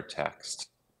color text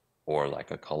or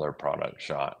like a color product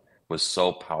shot was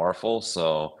so powerful.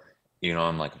 So, you know,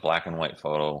 I'm like black and white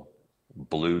photo,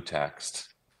 blue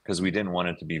text, because we didn't want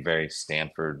it to be very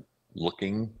Stanford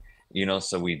looking, you know,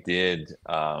 so we did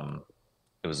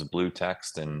it was a blue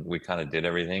text, and we kind of did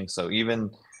everything. So even,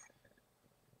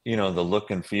 you know, the look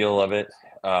and feel of it,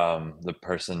 the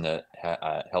person that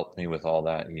helped me with all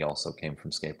that, he also came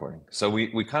from skateboarding. So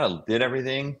we kind of did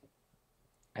everything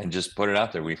and just put it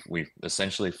out there. We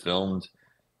essentially filmed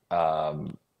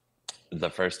um,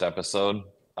 the first episode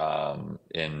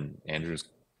in Andrew's,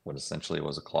 what essentially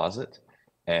was a closet.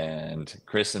 And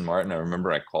Chris and Martin, I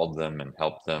remember I called them and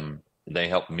helped them. They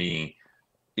helped me,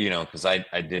 you know, because I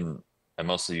didn't, I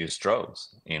mostly used strobes,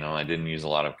 you know, I didn't use a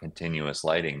lot of continuous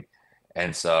lighting.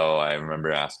 And so I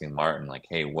remember asking Martin, like,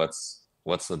 hey, what's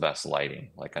the best lighting?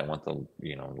 Like I want the,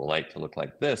 you know, the light to look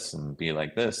like this and be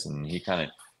like this. And he kind of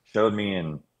showed me,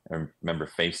 and I remember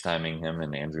FaceTiming him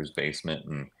in Andrew's basement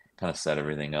and kind of set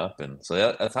everything up. And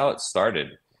so that's how it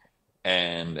started.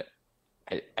 And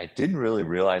I didn't really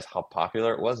realize how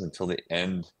popular it was until the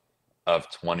end of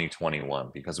 2021,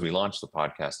 because we launched the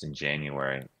podcast in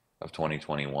January of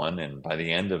 2021. And by the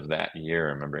end of that year,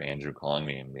 I remember Andrew calling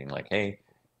me and being like, hey,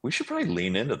 we should probably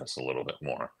lean into this a little bit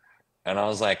more. And I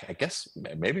was like, I guess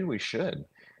maybe we should.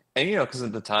 And, you know, because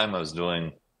at the time I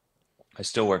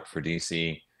still worked for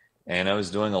DC, and I was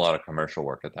doing a lot of commercial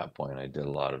work at that point. I did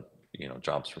a lot of,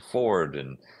 jobs for Ford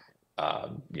and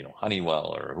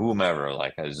Honeywell or whomever.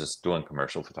 Like I was just doing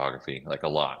commercial photography, like a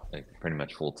lot, like pretty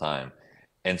much full time.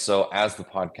 And so as the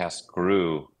podcast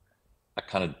grew, I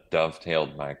kind of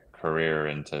dovetailed my career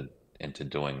into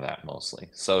doing that mostly.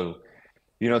 So,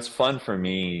 it's fun for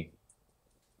me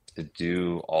to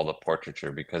do all the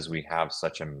portraiture because we have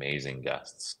such amazing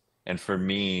guests. And for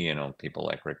me, people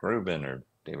like Rick Rubin or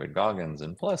David Goggins,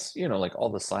 and plus, like all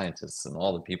the scientists and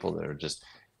all the people that are just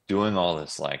doing all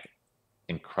this like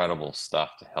incredible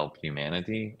stuff to help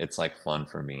humanity. It's like fun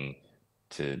for me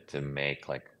to make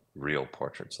like real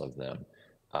portraits of them.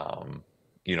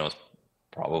 It's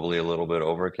probably a little bit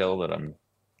overkill that I'm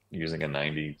using a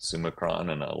 90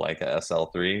 Summicron and a Leica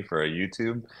SL3 for a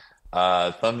YouTube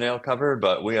thumbnail cover,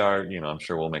 but we are, I'm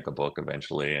sure we'll make a book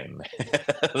eventually, and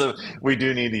we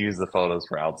do need to use the photos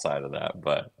for outside of that.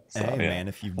 But so Hey, yeah, man,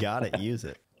 if you've got it, use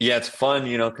it. yeah, it's fun,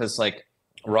 because like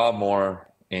Rob Moore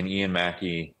and Ian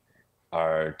Mackey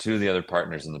are two of the other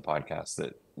partners in the podcast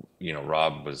that,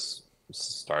 Rob was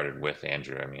started with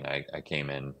Andrew. I mean, I came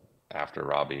in after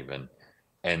Rob even,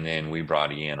 and then we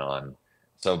brought Ian on.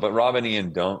 So, but Rob and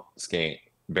Ian don't skate,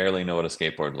 barely know what a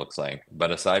skateboard looks like.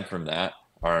 But aside from that,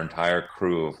 our entire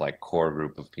crew of like core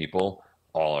group of people,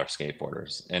 all are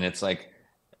skateboarders. And it's like,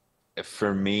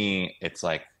 for me, it's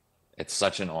like, it's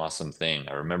such an awesome thing.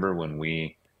 I remember when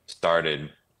we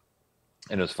started,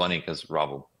 and it was funny because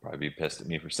Rob will probably be pissed at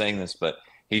me for saying this, but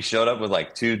he showed up with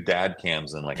like two dad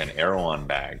cams and like an Erewhon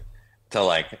bag to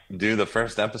like do the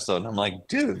first episode. And I'm like,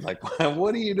 dude, like,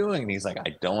 what are you doing? And he's like,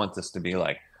 I don't want this to be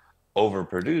like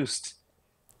overproduced.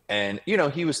 And,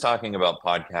 he was talking about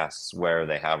podcasts where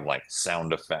they have like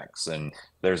sound effects and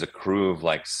there's a crew of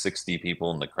like 60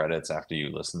 people in the credits after you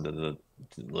listen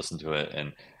to it.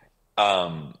 And,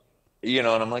 and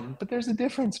I'm like, but there's a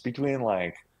difference between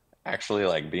like actually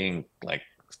like being like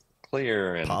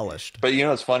clear and, Polished. but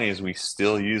what's funny is we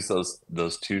still use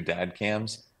those two dad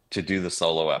cams to do the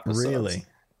solo episodes. Really?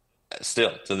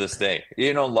 Still to this day,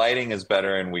 lighting is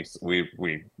better, and we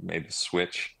made the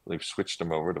switch. We've switched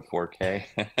them over to 4K,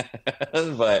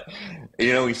 but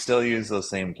we still use those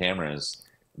same cameras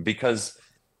because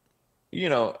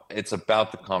it's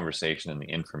about the conversation and the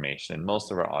information, and most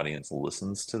of our audience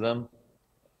listens to them.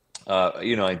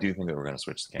 I do think that we're going to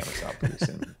switch the cameras out pretty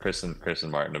soon. Chris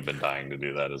and Martin have been dying to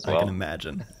do that as well. I can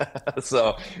imagine.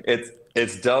 So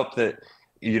it's dope that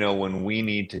when we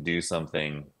need to do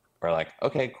something, we're like,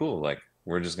 okay, cool, like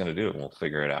we're just going to do it and we'll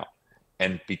figure it out.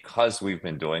 And because we've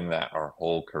been doing that our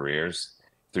whole careers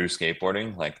through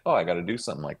skateboarding, like, oh, I got to do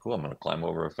something, like, cool, I'm going to climb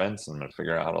over a fence and I'm going to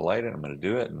figure out how to light it, I'm going to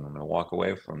do it, and I'm going to walk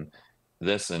away from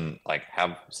this and like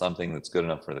have something that's good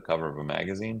enough for the cover of a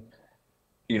magazine.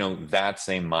 That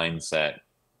same mindset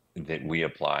that we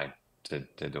apply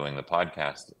to doing the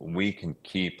podcast, we can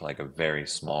keep like a very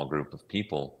small group of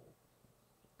people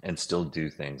and still do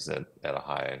things at a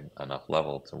high enough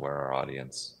level to where our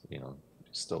audience,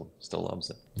 still loves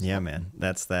it. Yeah, man.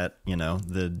 That's that,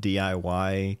 the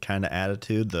DIY kind of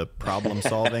attitude, the problem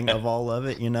solving of all of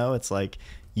it, it's like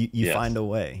you yes. find a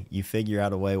way, you figure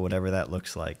out a way, whatever that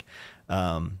looks like.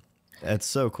 It's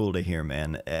so cool to hear,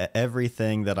 man.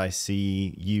 Everything that I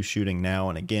see you shooting now,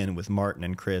 and again with Martin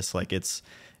and Chris, like it's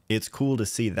cool to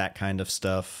see that kind of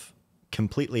stuff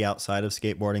completely outside of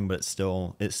skateboarding, but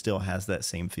it still has that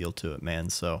same feel to it, man.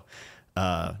 So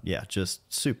yeah, just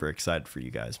super excited for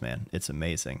you guys, man. It's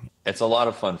amazing. It's a lot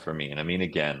of fun for me. And I mean,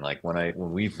 again, like when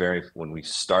we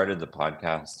started the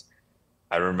podcast,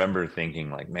 I remember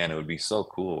thinking like, man, it would be so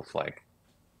cool if like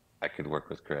I could work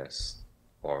with Chris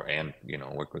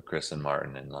work with Chris and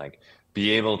Martin and like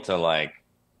be able to like,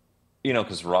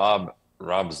 because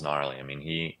Rob's gnarly. I mean,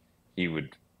 he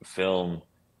would film,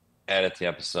 edit the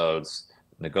episodes,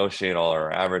 negotiate all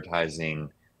our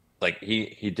advertising. Like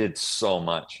he did so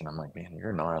much, and I'm like, man,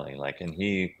 you're gnarly. Like, and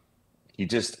he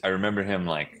just, I remember him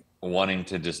like wanting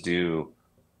to just do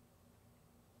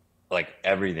like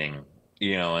everything,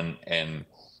 and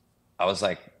I was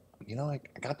like, like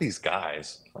I got these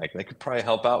guys, like they could probably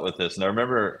help out with this. And I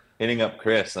remember hitting up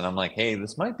Chris and I'm like, hey,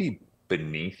 this might be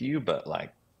beneath you, but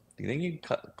like, do you think you can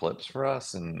cut clips for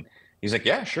us? And he's like,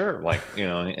 yeah, sure. Like,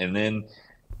 and then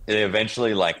they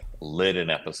eventually like lit an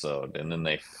episode, and then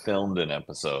they filmed an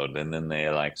episode, and then they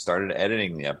like started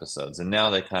editing the episodes, and now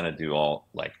they kind of do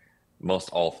most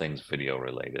all things video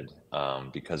related,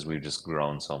 because we've just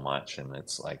grown so much, and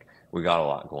it's like we got a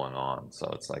lot going on. So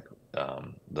it's like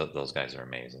those guys are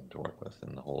amazing to work with,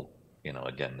 and the whole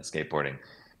again, the skateboarding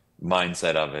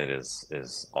mindset of it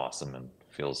is awesome and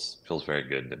feels very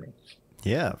good to me.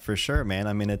 Yeah, for sure, man.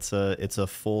 I mean, it's a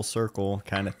full circle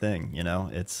kind of thing, you know.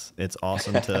 It's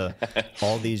awesome to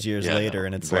all these years Yeah, later, no,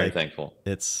 and it's very like thankful.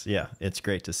 it's yeah, it's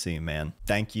great to see, man.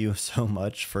 Thank you so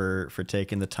much for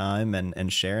taking the time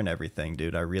and sharing everything,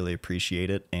 dude. I really appreciate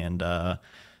it, and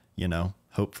you know,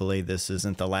 hopefully this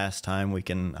isn't the last time we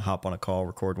can hop on a call,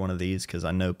 record one of these, because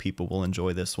I know people will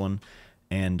enjoy this one,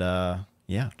 and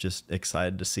yeah, just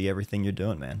excited to see everything you're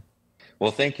doing, man.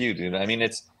 Well, thank you, dude. I mean,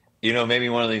 it's, maybe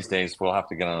one of these days we'll have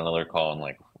to get on another call and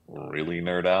like really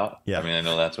nerd out. I Yeah. mean, I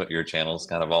know that's what your channel's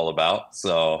kind of all about.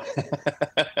 So,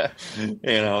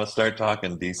 start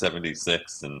talking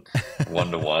D76 and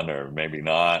one to one, or maybe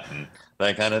not, and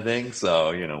that kind of thing.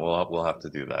 So, we'll have to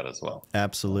do that as well. So,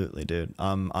 Absolutely, dude.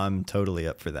 I'm totally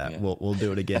up for that. yeah. We'll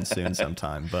do it again soon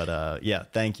sometime. But yeah,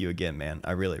 thank you again, man.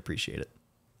 I really appreciate it.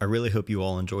 I really hope you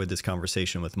all enjoyed this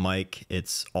conversation with Mike.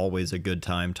 It's always a good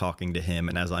time talking to him.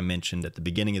 And as I mentioned at the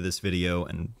beginning of this video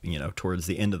and, towards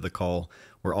the end of the call,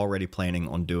 we're already planning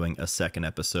on doing a second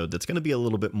episode that's going to be a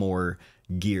little bit more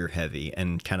gear heavy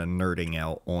and kind of nerding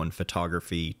out on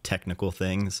photography technical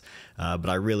things. But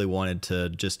I really wanted to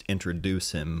just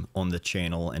introduce him on the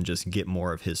channel and just get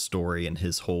more of his story and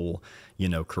his whole,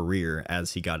 career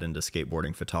as he got into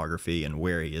skateboarding photography and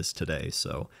where he is today.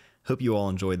 So hope you all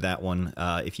enjoyed that one.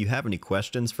 If you have any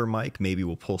questions for Mike, maybe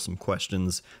we'll pull some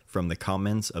questions from the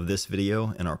comments of this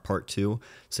video in our part 2.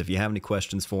 So if you have any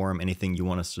questions for him, anything you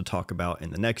want us to talk about in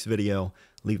the next video,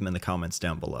 leave them in the comments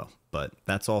down below. But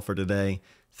that's all for today.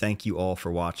 Thank you all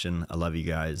for watching. I love you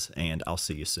guys, and I'll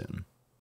see you soon.